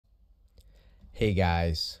Hey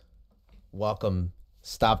guys, welcome.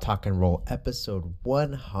 Stop Talk and Roll episode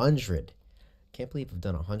 100. Can't believe I've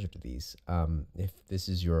done 100 of these. If this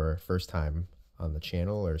is your first time on the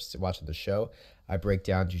channel or watching the show, I break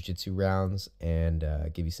down jiu-jitsu rounds and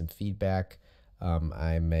give you some feedback.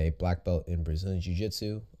 I'm a black belt in Brazilian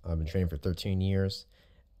jiu-jitsu. I've been training for 13 years,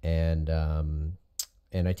 and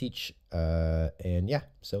I teach. And yeah,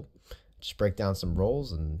 so just break down some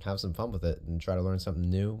roles and have some fun with it and try to learn something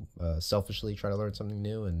new. Selfishly try to learn something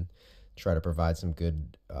new and try to provide some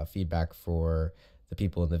good feedback for the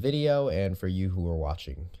people in the video and for you who are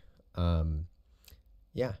watching.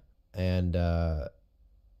 Yeah, and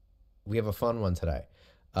we have a fun one today.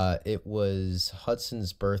 It was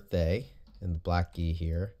Hudson's birthday in the black gi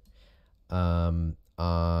here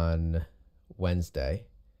on Wednesday.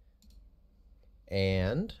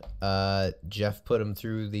 And Jeff put him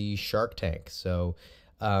through the Shark Tank. So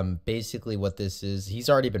basically what this is, he's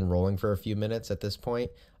already been rolling for a few minutes at this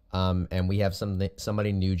point. And we have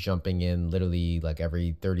somebody new jumping in literally like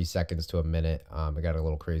every 30 seconds to a minute. I got a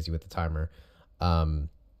little crazy with the timer.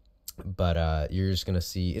 But you're just going to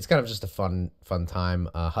see, it's kind of just a fun time.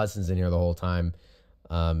 Hudson's in here the whole time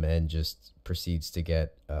and just proceeds to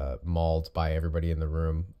get mauled by everybody in the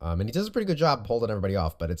room. And he does a pretty good job holding everybody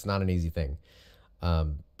off, but it's not an easy thing.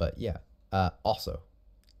 But yeah, also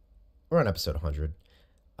we're on episode 100.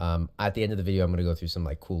 At the end of the video, I'm going to go through some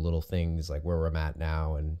like cool little things, like where we're at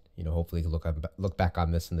now. And, you know, hopefully look back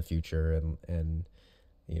on this in the future and,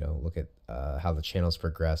 you know, look at, how the channel's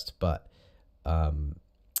progressed. But,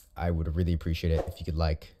 I would really appreciate it if you could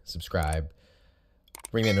like, subscribe,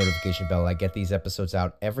 ring that notification bell. I get these episodes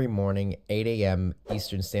out every morning, 8 a.m.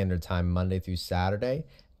 Eastern Standard Time, Monday through Saturday.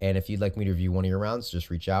 And if you'd like me to review one of your rounds, just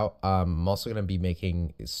reach out. I'm also going to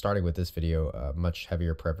be starting with this video, a much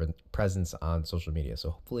heavier presence on social media. So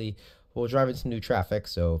hopefully we'll drive into new traffic.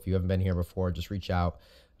 So if you haven't been here before, just reach out.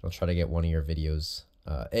 I'll try to get one of your videos.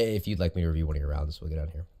 If you'd like me to review one of your rounds, we'll get on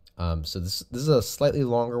here. So this is a slightly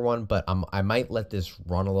longer one, but I might let this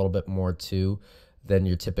run a little bit more too than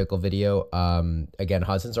your typical video. Again,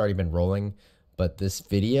 Hudson's already been rolling, but this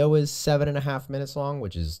video is 7.5 minutes long,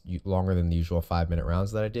 which is longer than the usual 5-minute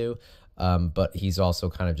rounds that I do. But he's also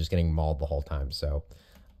kind of just getting mauled the whole time. So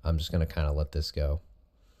I'm just going to kind of let this go.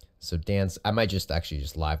 So I might just actually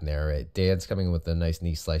live narrate. Dan's coming in with a nice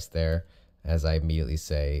knee slice there as I immediately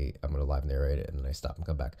say, I'm going to live narrate it, and then I stop and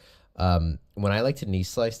come back. When I like to knee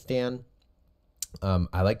slice Dan,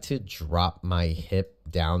 I like to drop my hip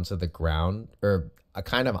down to the ground or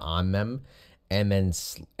kind of on them and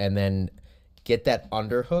then get that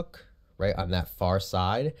underhook right on that far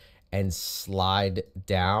side and slide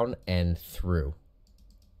down and through.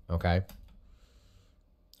 Okay.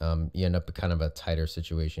 You end up in kind of a tighter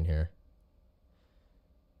situation here.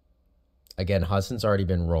 Again, Hudson's already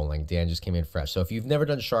been rolling. Dan just came in fresh. So if you've never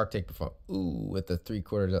done Shark Tank before, ooh, with the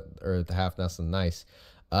 3/4 or the half nestle, nice.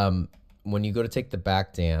 When you go to take the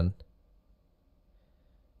back, Dan,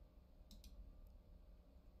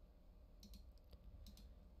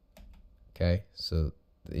 okay, so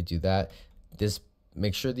they do that.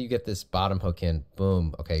 Make sure that you get this bottom hook in.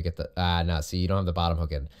 Boom. Okay, you get the no, see, you don't have the bottom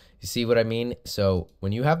hook in. You see what I mean? So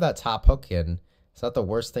when you have that top hook in, it's not the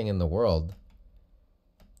worst thing in the world,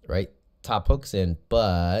 right? Top hook's in,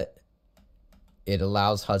 but it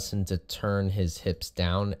allows Hudson to turn his hips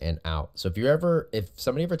down and out. So if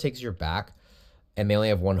somebody ever takes your back and they only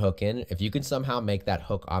have one hook in, if you can somehow make that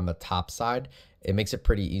hook on the top side, it makes it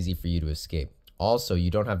pretty easy for you to escape. Also,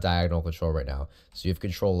 you don't have diagonal control right now. So you have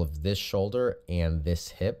control of this shoulder and this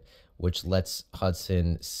hip, which lets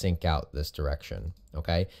Hudson sink out this direction,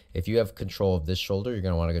 okay? If you have control of this shoulder, you're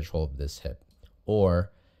gonna wanna control of this hip.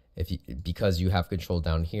 Or because you have control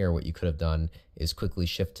down here, what you could have done is quickly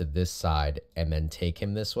shift to this side and then take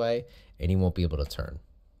him this way, and he won't be able to turn,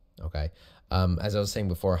 okay? As I was saying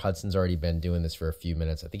before, Hudson's already been doing this for a few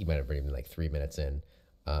minutes. I think he might have been like 3 minutes in.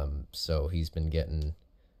 So he's been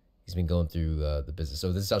going through the business.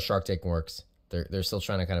 So this is how Shark Tank works. They're still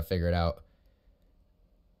trying to kind of figure it out.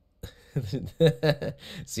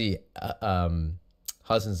 See,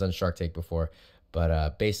 Hudson's done Shark Tank before,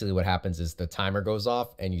 but basically what happens is the timer goes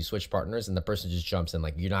off and you switch partners and the person just jumps in.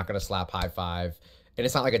 Like, you're not going to slap high five. And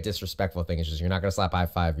it's not like a disrespectful thing. It's just, you're not going to slap high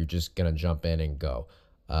five. You're just going to jump in and go.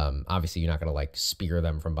 Obviously, you're not going to like spear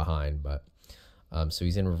them from behind, but so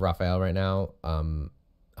he's in with Rafael right now.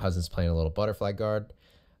 Hudson's playing a little butterfly guard.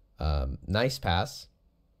 Nice pass.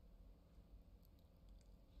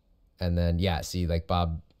 And then, yeah, see, like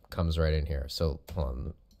Bob comes right in here. So hold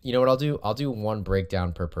on. You know what I'll do? I'll do one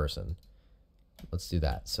breakdown per person. Let's do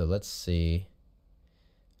that. So let's see.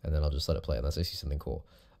 And then I'll just let it play unless I see something cool.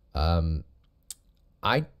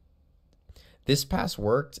 This This pass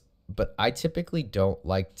worked, but I typically don't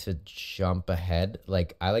like to jump ahead.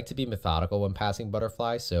 Like, I like to be methodical when passing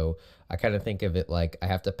butterfly. So I kind of think of it like I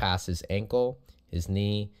have to pass his ankle, his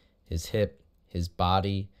knee, his hip, his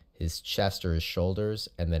body, his chest or his shoulders,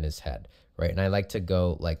 and then his head, right? And I like to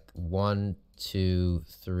go like 1, 2,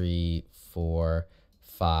 3, 4,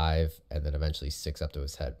 5, and then eventually 6 up to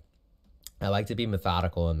his head. I like to be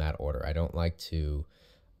methodical in that order. I don't like to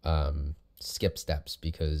skip steps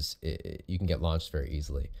because you can get launched very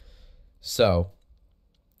easily. So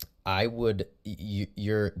I would,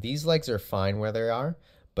 these legs are fine where they are,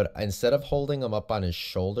 but instead of holding him up on his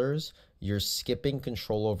shoulders, you're skipping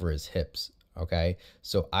control over his hips. Okay,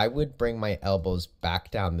 so I would bring my elbows back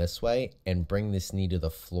down this way and bring this knee to the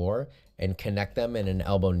floor and connect them in an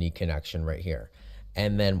elbow knee connection right here.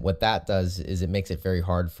 And then what that does is it makes it very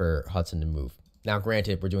hard for Hudson to move. Now,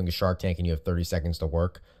 granted, we're doing a Shark Tank and you have 30 seconds to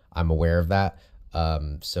work. I'm aware of that.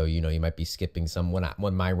 So, you know, you might be skipping some.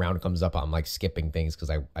 When my round comes up, I'm like skipping things because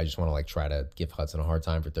I just want to like try to give Hudson a hard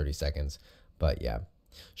time for 30 seconds. But yeah,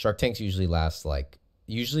 Shark Tanks usually last like,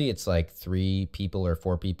 usually it's like 3 people or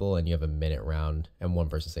 4 people and you have a minute round and one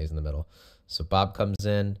person stays in the middle. So Bob comes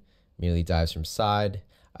in, immediately dives from side.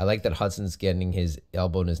 I like that Hudson's getting his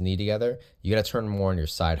elbow and his knee together. You got to turn more on your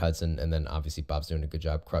side, Hudson, and then obviously Bob's doing a good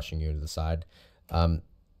job crushing you into the side.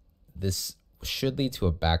 This should lead to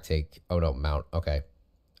a back take. Oh, no, mount. Okay.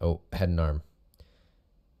 Oh, head and arm.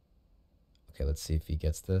 Okay, let's see if he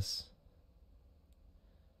gets this.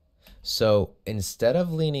 So instead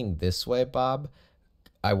of leaning this way, Bob,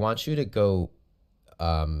 I want you to go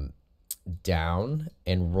down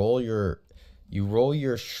and roll your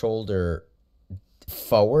shoulder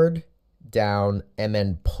forward, down, and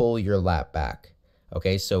then pull your lat back.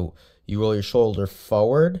 Okay, so you roll your shoulder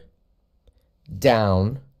forward,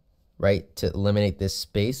 down, right, to eliminate this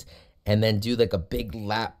space, and then do like a big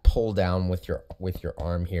lat pull down with your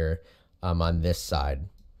arm here on this side.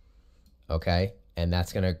 Okay, and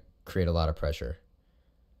that's gonna create a lot of pressure.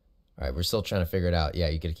 All right, we're still trying to figure it out. Yeah,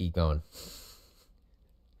 you gotta keep going.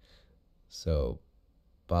 So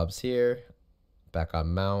Bob's here, back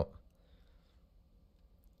on mount.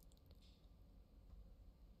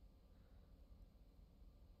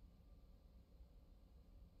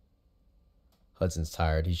 Hudson's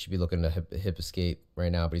tired. He should be looking to hip escape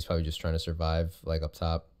right now, but he's probably just trying to survive, like up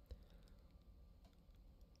top.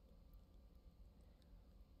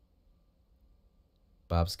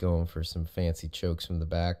 Bob's going for some fancy chokes from the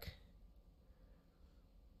back.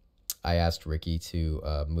 I asked Ricky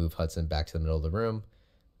to move Hudson back to the middle of the room,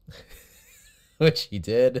 which he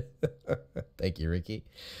did. Thank you, Ricky.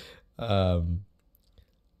 All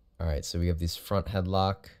right, so we have this front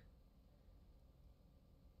headlock.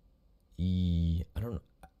 I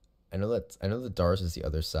know the Dars is the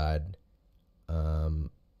other side.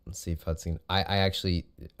 Let's see if Hudson. I actually,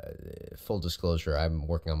 full disclosure, I'm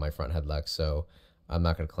working on my front headlock, so I'm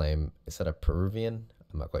not gonna claim. Is that a Peruvian?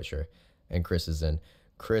 I'm not quite sure. And Chris is in.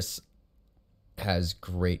 Chris has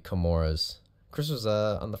great Kimuras. Chris was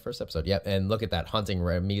on the first episode. Yep, and look at that hunting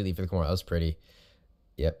right immediately for the Kimura. That was pretty.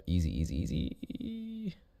 Yep,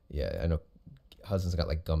 easy. Yeah, I know Hudson's got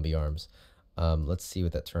like Gumby arms. Let's see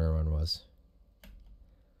what that turnaround was.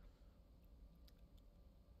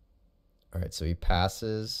 All right, so he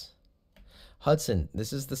passes. Hudson,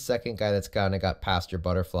 this is the second guy that's kind of got past your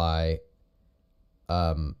butterfly.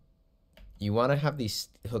 You want to have these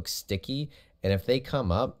hooks sticky, and if they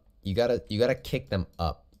come up, you gotta kick them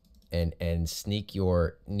up and sneak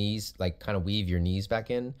your knees, like kind of weave your knees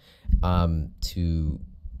back in, to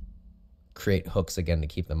create hooks again to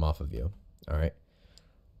keep them off of you. All right.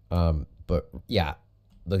 But yeah,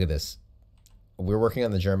 look at this. We're working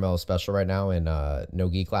on the Jermel special right now in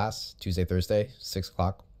no-gi class, Tuesday, Thursday, 6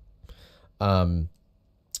 o'clock.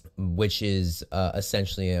 Which is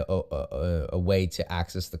essentially a way to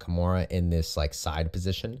access the Kimura in this like side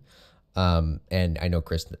position. And I know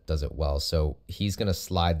Chris does it well. So he's going to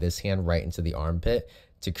slide this hand right into the armpit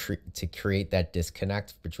to create that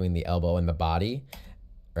disconnect between the elbow and the body,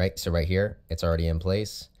 right? So right here, it's already in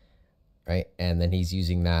place, right? And then he's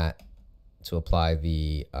using that to apply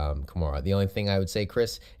the Kimura. The only thing I would say,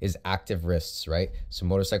 Chris, is active wrists, right? So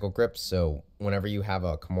motorcycle grips. So whenever you have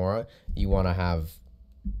a Kimura, you want to have,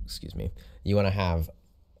 you want to have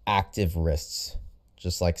active wrists,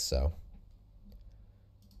 just like so.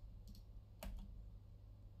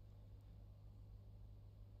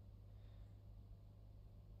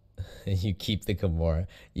 You keep the Kimura.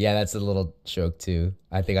 Yeah, that's a little joke too.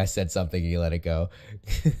 I think I said something and you let it go.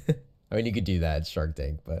 I mean, you could do that at Shark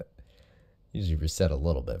Tank, but usually reset a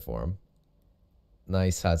little bit for him.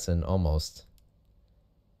 Nice, Hudson, almost.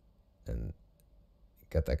 And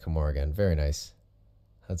Got that Kimura again. Very nice.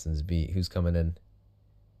 Hudson's beat. Who's coming in?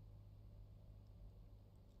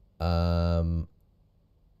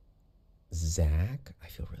 Zach. I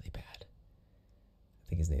feel really bad. I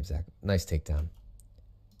think his name's Zach. Nice takedown.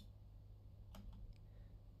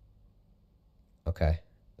 Okay.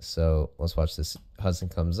 So let's watch this. Hudson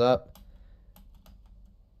comes up.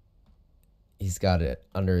 He's got it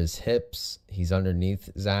under his hips. He's underneath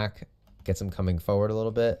Zach. Gets him coming forward a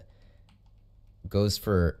little bit. Goes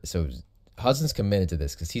for... So Hudson's committed to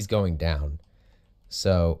this because he's going down.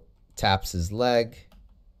 So taps his leg.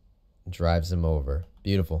 Drives him over.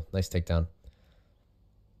 Beautiful. Nice takedown.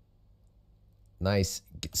 Nice.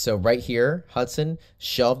 So right here, Hudson,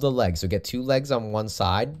 shelve the leg. So get 2 legs on one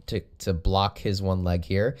side to block his one leg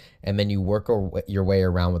here. And then you work your way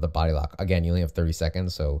around with a body lock. Again, you only have 30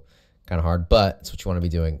 seconds, so kind of hard. But it's what you want to be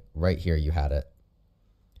doing. Right here, you had it.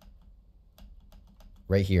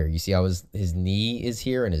 Right here. You see how his knee is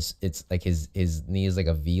here? And it's like his knee is like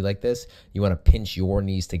a V like this. You want to pinch your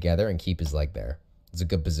knees together and keep his leg there. It's a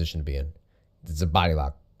good position to be in. It's a body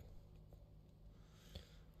lock.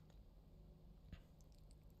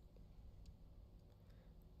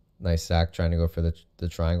 Nice Zach trying to go for the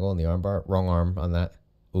triangle and the armbar. Wrong arm on that.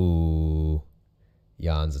 Ooh.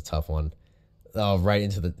 Jan's a tough one. Oh, right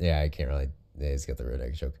into the... Yeah, I can't really... Yeah, he's got the rear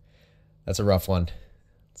naked choke. That's a rough one.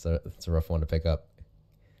 It's a rough one to pick up.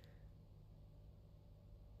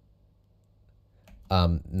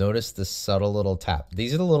 Notice the subtle little tap.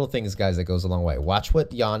 These are the little things, guys, that goes a long way. Watch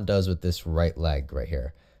what Jan does with this right leg right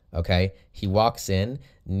here. Okay? He walks in,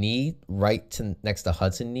 knee right to next to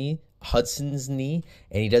Hudson's knee,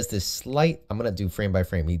 and he does this slight... I'm going to do frame by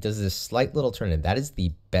frame. He does this slight little turn in. That is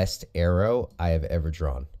the best arrow I have ever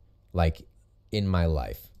drawn. Like, in my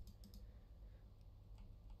life.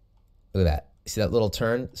 Look at that. See that little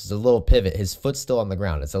turn? This is a little pivot. His foot's still on the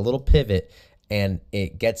ground. It's a little pivot, and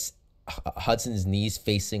it gets Hudson's knees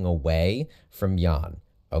facing away from Jan,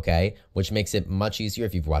 okay? Which makes it much easier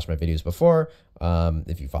if you've watched my videos before,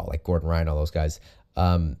 if you follow like Gordon Ryan, all those guys.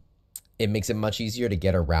 It makes it much easier to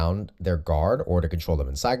get around their guard or to control them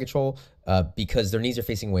in side control because their knees are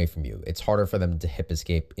facing away from you. It's harder for them to hip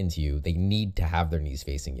escape into you. They need to have their knees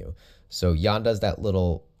facing you. So Jan does that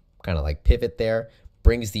little kind of like pivot there,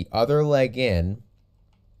 brings the other leg in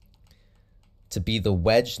to be the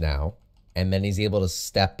wedge now, and then he's able to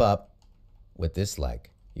step up with this leg.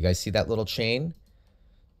 You guys see that little chain?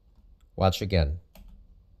 Watch again.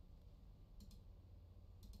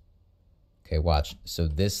 Okay, watch. So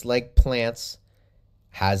this leg plants,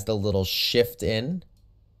 has the little shift in.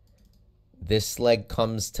 This leg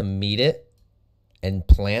comes to meet it and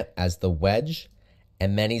plant as the wedge,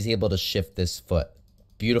 and then he's able to shift this foot.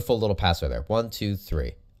 Beautiful little pass right there. 1, 2,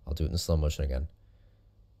 3. I'll do it in slow motion again.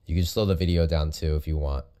 You can slow the video down too if you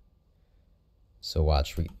want. So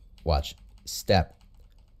watch. Watch. Step.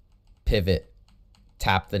 Pivot.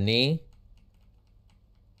 Tap the knee.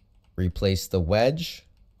 Replace the wedge.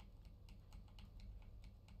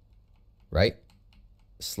 Right?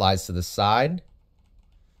 Slides to the side.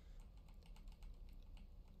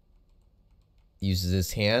 Uses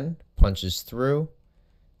his hand. Punches through.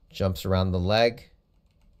 Jumps around the leg.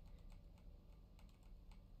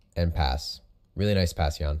 And pass. Really nice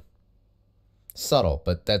pass, Jan. Subtle,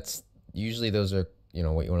 but that's usually those are, you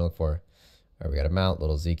know, what you want to look for. All right, we got a mount,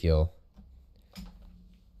 little Ezekiel.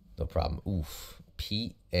 No problem. Oof.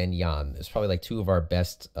 Pete and Jan. It's probably like 2 of our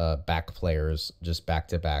best back players, just back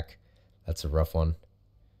to back. That's a rough one.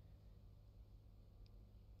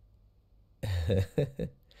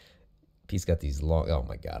 Pete's got these long, oh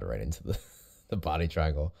my God, right into the body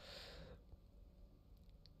triangle.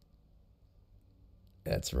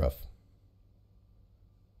 That's rough.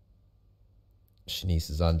 Shanice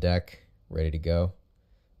is on deck, ready to go.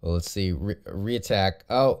 Well, let's see. Re-attack.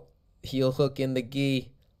 Oh, heel hook in the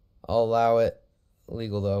gi. I'll allow it.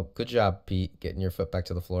 Illegal, though. Good job, Pete, getting your foot back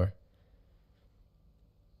to the floor.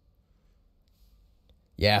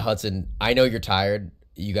 Yeah, Hudson, I know you're tired.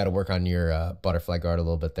 You got to work on your butterfly guard a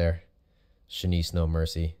little bit there. Shanice, no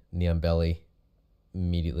mercy. Knee on belly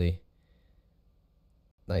immediately.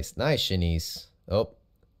 Nice. Nice, Shanice. Oh,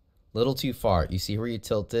 little too far. You see where you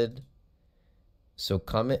tilted? So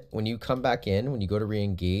when you come back in, when you go to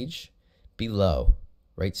re-engage, be low,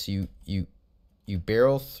 right? So you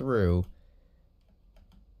barrel through,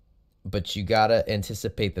 but you gotta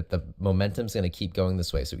anticipate that the momentum's gonna keep going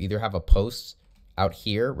this way. So either have a post out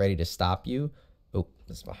here ready to stop you. Oh,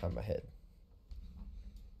 that's behind my head.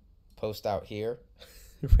 Post out here,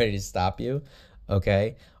 ready to stop you,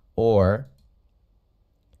 okay? Or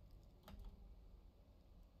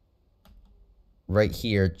right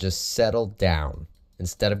here, just settle down.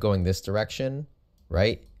 Instead of going this direction,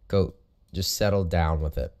 right? Go, just settle down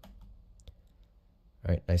with it.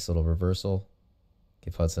 All right, nice little reversal.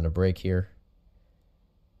 Give Hudson a break here.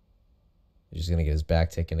 He's just going to get his back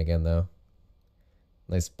taken again, though.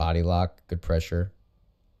 Nice body lock, good pressure.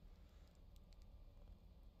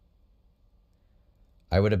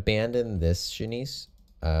 I would abandon this, Shanice.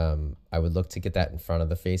 I would look to get that in front of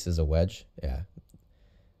the face as a wedge. Yeah.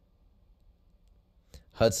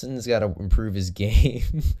 Hudson's got to improve his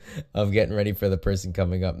game of getting ready for the person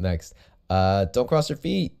coming up next. Don't cross your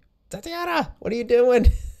feet. Tatiana, what are you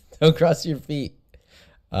doing? Don't cross your feet.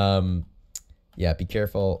 Yeah, be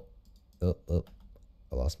careful.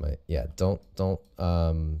 I lost my, yeah, don't,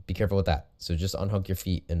 be careful with that. So just unhook your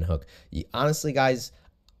feet and hook. Honestly, guys,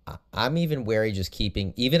 I'm even wary just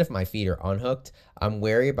keeping, even if my feet are unhooked, I'm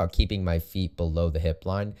wary about keeping my feet below the hip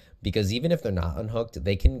line, because even if they're not unhooked,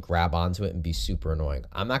 they can grab onto it and be super annoying.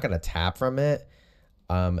 I'm not going to tap from it.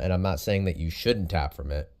 And I'm not saying that you shouldn't tap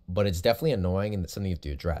from it, but it's definitely annoying and it's something you have to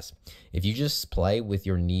address. If you just play with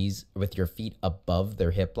your knees, with your feet above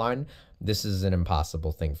their hip line, this is an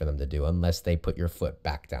impossible thing for them to do unless they put your foot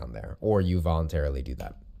back down there or you voluntarily do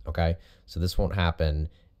that. Okay. So this won't happen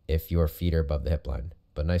if your feet are above the hip line,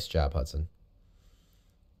 but nice job, Hudson.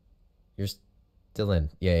 You're still in.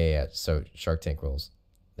 Yeah. So Shark Tank rules.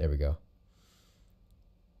 There we go.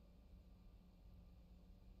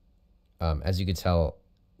 As you could tell,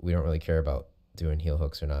 we don't really care about doing heel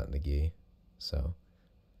hooks or not in the gi. So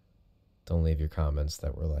don't leave your comments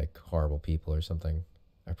that we're like horrible people or something.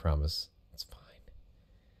 I promise it's fine.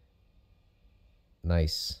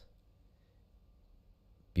 Nice.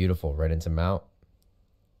 Beautiful. Right into mount.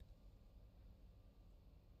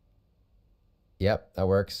 Yep, that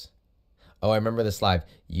works. Oh, I remember this live.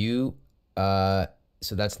 You, so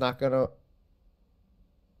that's not gonna,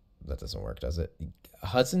 that doesn't work, does it?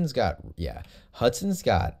 Hudson's got, yeah, Hudson's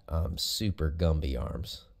got super Gumby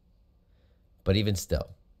arms. But even still,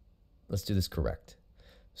 let's do this correct.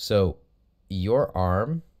 So your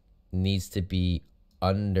arm needs to be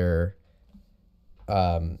under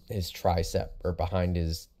his tricep or behind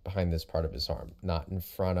this part of his arm, not in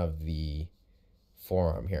front of the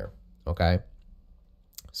forearm here, okay?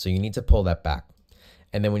 So you need to pull that back.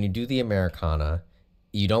 And then when you do the Americana,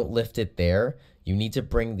 you don't lift it there. You need to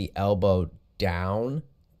bring the elbow down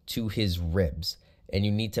to his ribs, and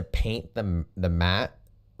you need to paint the mat,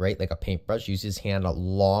 right? Like a paintbrush. Use his hand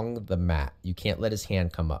along the mat. You can't let his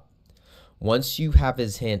hand come up. Once you have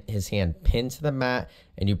his hand pinned to the mat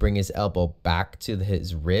and you bring his elbow back to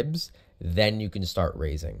his ribs, then you can start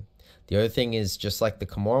raising. The other thing is, just like the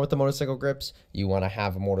Kimura with the motorcycle grips, you want to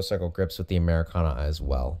have motorcycle grips with the Americana as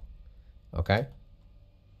well. Okay?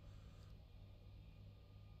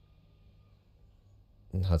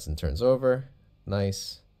 And Hudson turns over.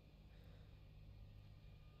 Nice.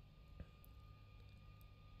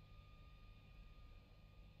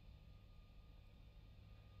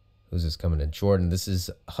 Who's this coming in? Jordan. This is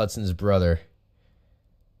Hudson's brother.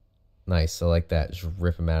 Nice. I like that. Just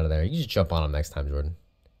rip him out of there. You just jump on him next time, Jordan.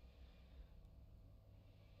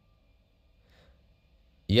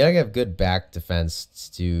 You gotta have good back defense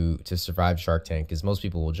to survive Shark Tank, because most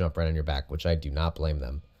people will jump right on your back, which I do not blame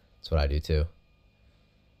them. That's what I do too.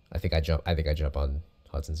 I think I jump on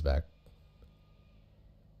Hudson's back.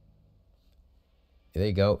 There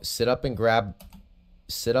you go. Sit up and grab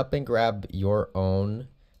your own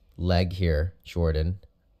leg here, Jordan.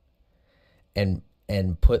 And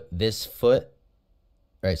put this foot,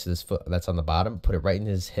 right? So this foot that's on the bottom, put it right in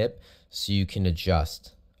his hip so you can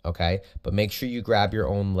adjust. Okay, but make sure you grab your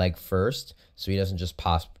own leg first so he doesn't just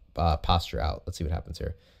posture out. Let's see what happens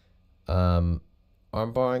here. Arm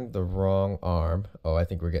barring the wrong arm. Oh, I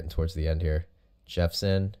think we're getting towards the end here. Jeff's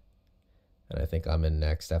in, and I think I'm in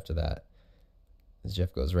next after that.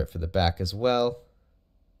 Jeff goes right for the back as well.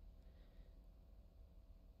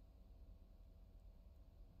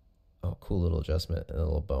 Oh, cool little adjustment and a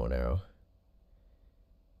little bow and arrow.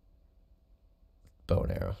 Bow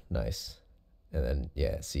and arrow, nice. And then,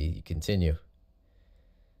 yeah, see, you continue.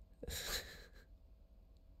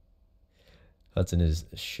 Hudson is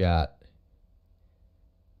shot.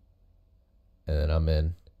 And then I'm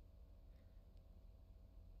in.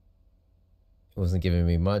 It wasn't giving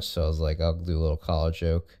me much, so I was like, I'll do a little collar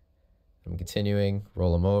choke. I'm continuing,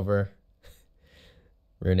 roll him over.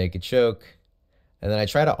 Rear naked choke. And then I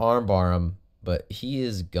try to arm bar him, but he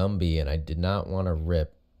is Gumby, and I did not want to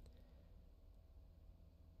rip.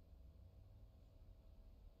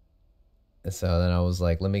 So then I was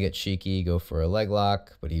like, let me get cheeky, go for a leg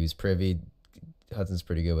lock, but he was privy. Hudson's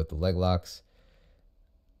pretty good with the leg locks.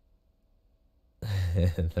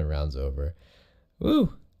 The round's over.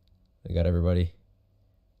 Woo! We got everybody.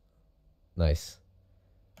 Nice.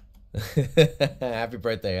 Happy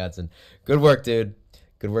birthday, Hudson. Good work, dude.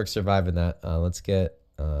 Good work surviving that. Let's get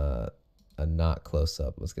a not close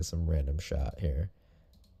up. Let's get some random shot here.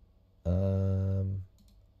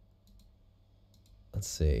 Let's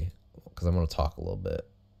see, because I'm going to talk a little bit.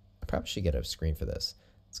 I probably should get a screen for this.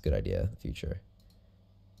 It's a good idea in the future.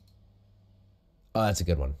 Oh, that's a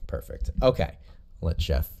good one. Perfect. Okay. Let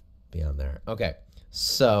Jeff be on there. Okay.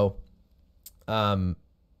 So,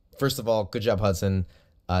 first of all, good job, Hudson.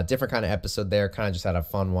 Different kind of episode there. Kind of just had a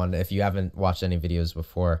fun one. If you haven't watched any videos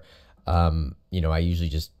before, you know, I usually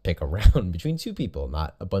just pick a round between two people,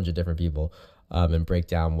 not a bunch of different people, and break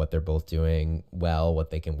down what they're both doing well,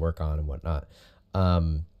 what they can work on and whatnot.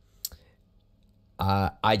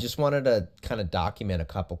 I just wanted to kind of document a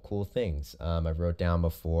couple cool things. I wrote down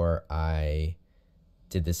before I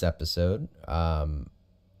did this episode.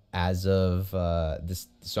 As of this,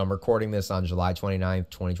 so I'm recording this on July 29th,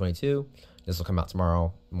 2022. This will come out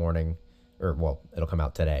tomorrow morning, or well, it'll come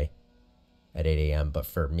out today at 8 a.m. But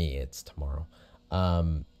for me, it's tomorrow.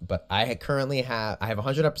 But I have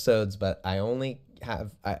 100 episodes, but I only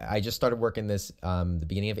have, I just started working this the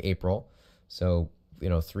beginning of April. So, you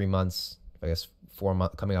know, 3 months, I guess 4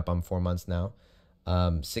 months, coming up on 4 months now.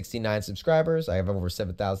 69 subscribers. I have over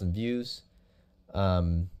 7,000 views.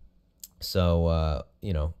 So,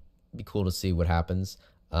 you know, it'd be cool to see what happens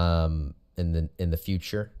in the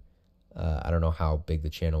future. I don't know how big the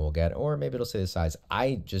channel will get, or maybe it'll stay the size.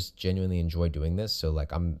 I just genuinely enjoy doing this. So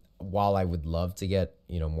like while I would love to get,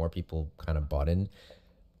 you know, more people kind of bought in,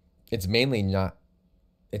 it's mainly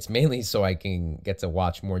so I can get to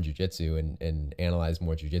watch more jiu-jitsu and analyze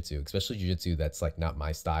more jiu-jitsu, especially jiu-jitsu that's like not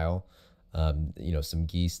my style. You know, some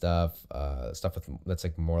gi stuff that's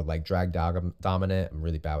like more like drag dominant. I'm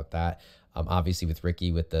really bad with that. Obviously with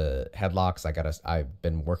Ricky, with the headlocks, I've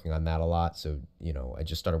been working on that a lot. So, you know, I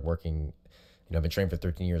just started working, you know, I've been training for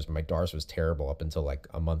 13 years, but my DARS was terrible up until like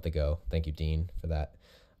a month ago. Thank you, Dean, for that.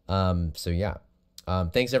 So yeah.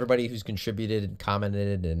 Thanks everybody who's contributed,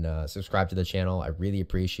 commented, and subscribed to the channel. I really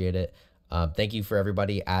appreciate it. Thank you for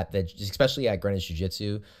everybody especially at Greenwich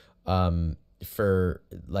Jiu-Jitsu, for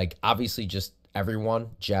like, obviously just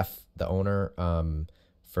everyone, Jeff, the owner,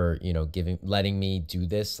 for, you know, letting me do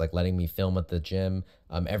this, like letting me film at the gym.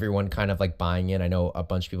 Everyone kind of like buying in. I know a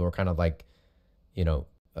bunch of people were kind of like, you know,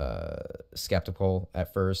 skeptical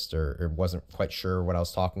at first, or wasn't quite sure what I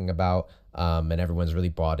was talking about. And everyone's really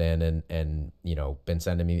bought in and, you know, been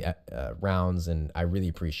sending me rounds, and I really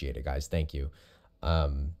appreciate it, guys. Thank you.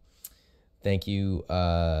 Thank you,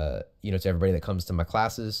 you know, to everybody that comes to my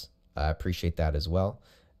classes. I appreciate that as well.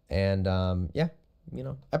 And, yeah, you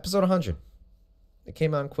know, episode 100. It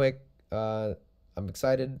came on quick. I'm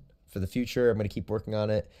excited for the future. I'm going to keep working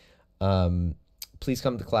on it. Please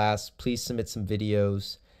come to class. Please submit some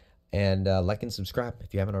videos, and like and subscribe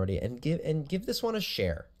if you haven't already, and give this one a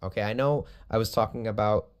share. Okay. I know I was talking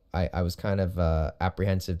about, I was kind of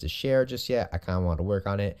apprehensive to share just yet. I kind of want to work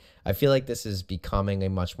on it. I feel like this is becoming a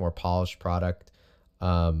much more polished product.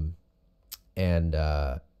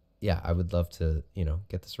 Yeah, I would love to, you know,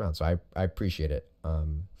 get this around. So I appreciate it.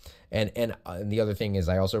 And the other thing is,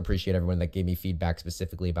 I also appreciate everyone that gave me feedback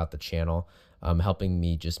specifically about the channel, helping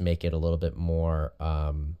me just make it a little bit more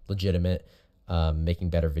legitimate,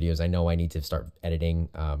 making better videos. I know I need to start editing.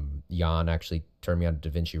 Jan actually turned me on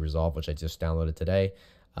to DaVinci Resolve, which I just downloaded today,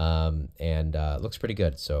 and it looks pretty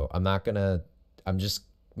good. So I'm just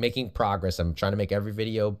making progress. I'm trying to make every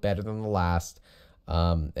video better than the last.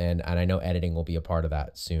 And I know editing will be a part of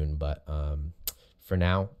that soon, but for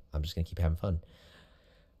now, I'm just gonna keep having fun.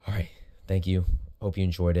 All right, thank you. Hope you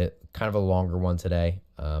enjoyed it. Kind of a longer one today,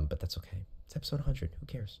 but that's okay. It's episode 100. Who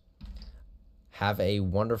cares? Have a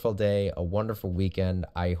wonderful day, a wonderful weekend.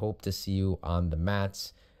 I hope to see you on the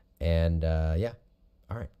mats. And yeah,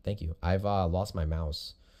 all right, thank you. I've lost my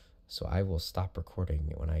mouse, so I will stop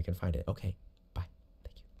recording when I can find it. Okay.